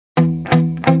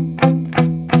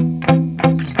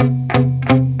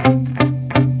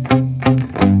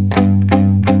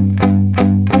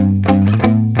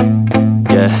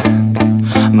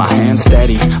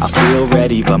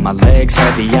my legs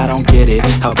heavy, I don't get it.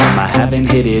 How come I haven't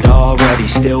hit it already?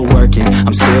 Still working,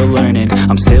 I'm still learning,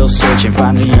 I'm still searching,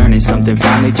 finally earning something,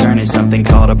 finally turning something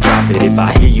called a profit. If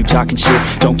I hear you talking shit,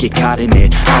 don't get caught in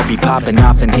it. I'll be popping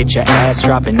off and hit your ass,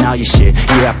 dropping all your shit.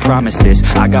 Yeah, I promise this,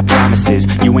 I got promises,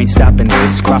 you ain't stopping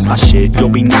this. Cross my shit, you'll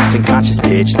be knocked unconscious,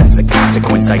 bitch. That's the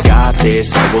consequence, I got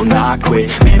this, I will not quit.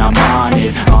 Man, I'm on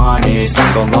it, honest,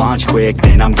 I'm gon' launch quick,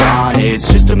 then I'm gone. It's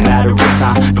just a matter of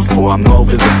time before I'm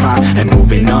over the climb and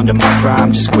moving under my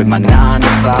prime. Just quit my 9 to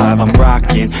 5, I'm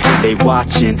rocking, and they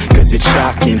watching, cause it's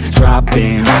shocking.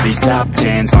 Dropping all these top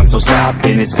 10 songs, so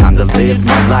stopping. It's time to live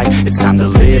my life, it's time to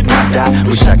live, not die.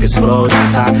 Wish I could slow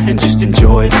down time and just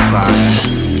enjoy the climb.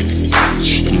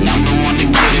 And I'm the one to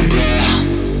get it, bro.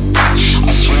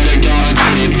 I swear to God I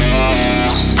get it,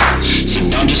 bro. So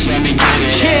don't just let me get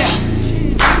it.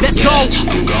 Yeah, let's go.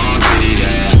 I'm gon' get it,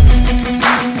 yeah.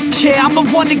 Yeah, I'm the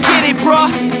one to get it, bro.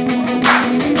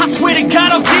 I swear to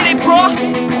God I'll get it, bro.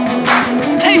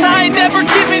 Hey, I ain't never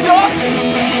giving up.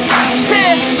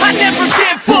 Yeah, I never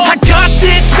give up. I got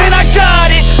this, man, I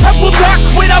got it. I will not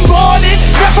quit, I'm on it.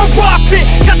 Never rock it.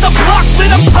 Got the block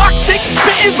lit, I'm toxic.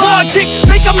 Spitting logic,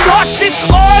 make them nauseous.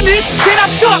 Honest, can I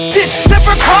stop this?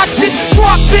 Never cautious,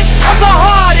 drop it. I'm the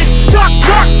hardest. Knock,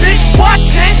 knock, bitch,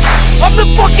 watch it. I'm the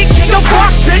fucking king of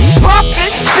rock, bitch. Pop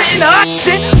it, spitting hot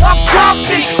shit. Off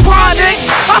topic, chronic.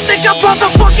 I think I'm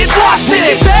motherfucking lost it.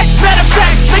 Making back, matter of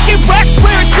fact, making racks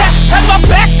where it's at. Have my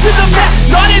back to the mat,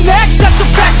 not an act, that's a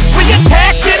fact. We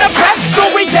attack in a back, no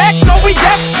react, no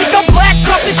react. Think I'm black,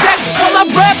 up his back. While I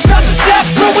rap, not to step,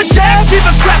 throw a jab, give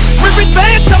a crap. We're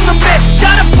advanced, I'm the man.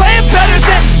 Got a plan better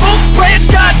than most brands.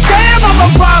 Goddamn, I'm a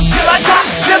rhyme till I die.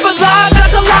 Never lie,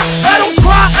 that's a lie. I don't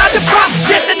try, I defy.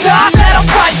 Yes and nah, that I'm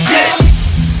right, yeah.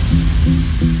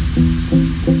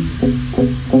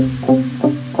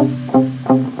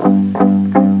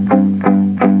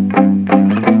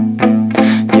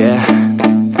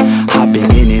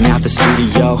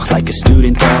 Like a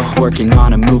student though, working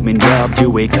on a movement, yeah, I'll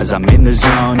do it cause I'm in the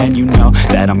zone. And you know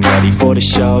that I'm ready for the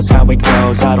shows. How it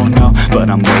goes, I don't know, but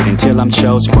I'm waiting till I'm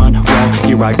chose. Front row,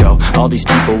 here I go. All these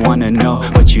people wanna know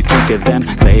what you think of them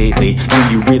lately.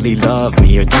 Do you really love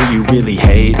me or do you really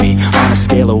hate me? On a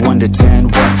scale of 1 to 10,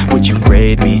 what would you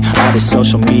grade me? All this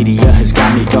social media has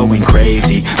got me going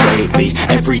crazy lately.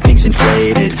 Everything's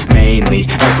inflated, mainly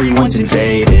everyone's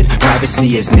invaded.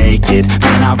 Privacy is naked,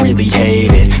 man, I really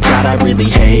hate it. God, I really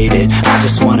hate it. I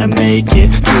just wanna make it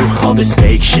through all this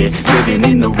fake shit. Living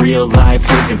in the real life,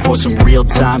 looking for some real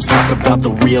times. Talk about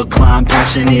the real climb,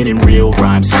 passionate in real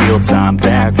rhymes. Steal time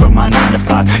back from my 9 to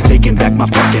 5, taking back my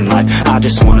fucking life. I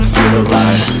just wanna feel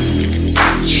alive.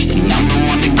 And I'm the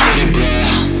one to get it,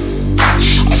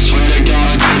 bro. I swear to God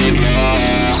I get it,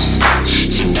 bro.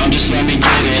 So don't just let me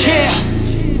get it.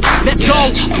 Yeah, let's go.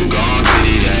 I'm gon' get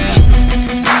it, yeah.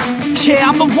 Yeah,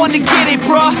 I'm the one to get it,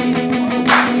 bro.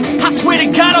 I swear to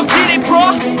God I'll get it,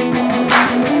 bro.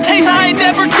 Hey, I ain't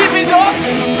never giving up.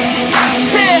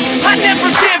 Yeah, I never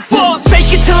give up.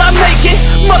 Fake it till I make it.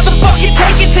 Motherfucking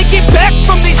take it back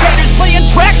from these haters. Playing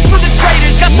tracks for the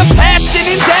traitors. Got the passion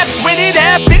in depths when it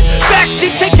happens.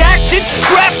 Factions take actions,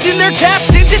 drafting their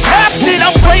captains. It's happening,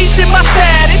 I'm raising my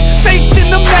status. Facing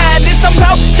the madness, I'm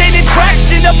out gaining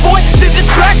traction. Avoid the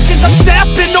distractions, I'm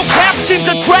snapping, no captions.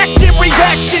 Attracting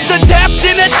reactions,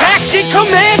 adapting, attacking,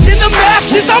 commanding the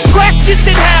masses. I'm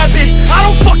practicing habits, I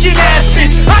don't fucking ask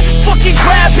this. I just fucking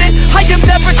grab it, I am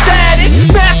never static.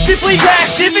 Massively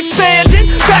active, expanding,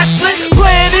 backslid,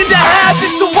 planning to have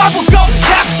it. So I will go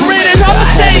capture it and I'ma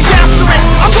stay after it.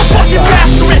 I'm gonna fucking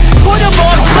master it, put them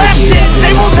on blast it.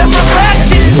 They will never last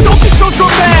it, don't be so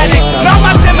dramatic. Not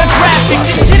my demographic,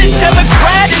 this shit is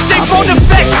democratic. They won't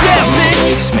affect them,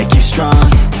 mistakes make you strong.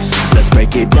 Let's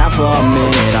break it down for a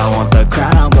minute. I want the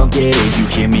crown, I'm gon' get it. You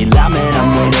hear me loud, man, I'm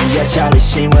winning. Yeah, Charlie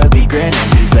Sheen will be grinning.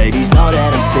 These ladies know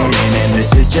that I'm sinning, and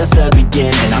this is just the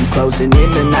beginning. I'm closing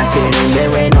in the night inning.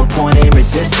 There ain't no point in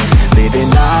resisting. Living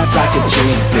life like a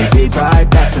dream, live it right,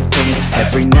 that's the thing.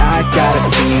 Every night got a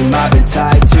team, I've been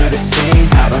tied to the scene.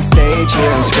 Out on stage,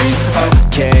 here I'm screaming.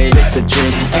 Okay, this a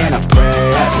dream, and I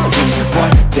pray as a team.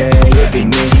 One day it'll be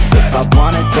me. If I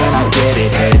want it, then I get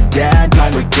it. Head down,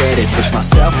 don't regret it. Push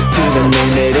myself to the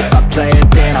limit. If I play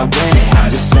it, then I win.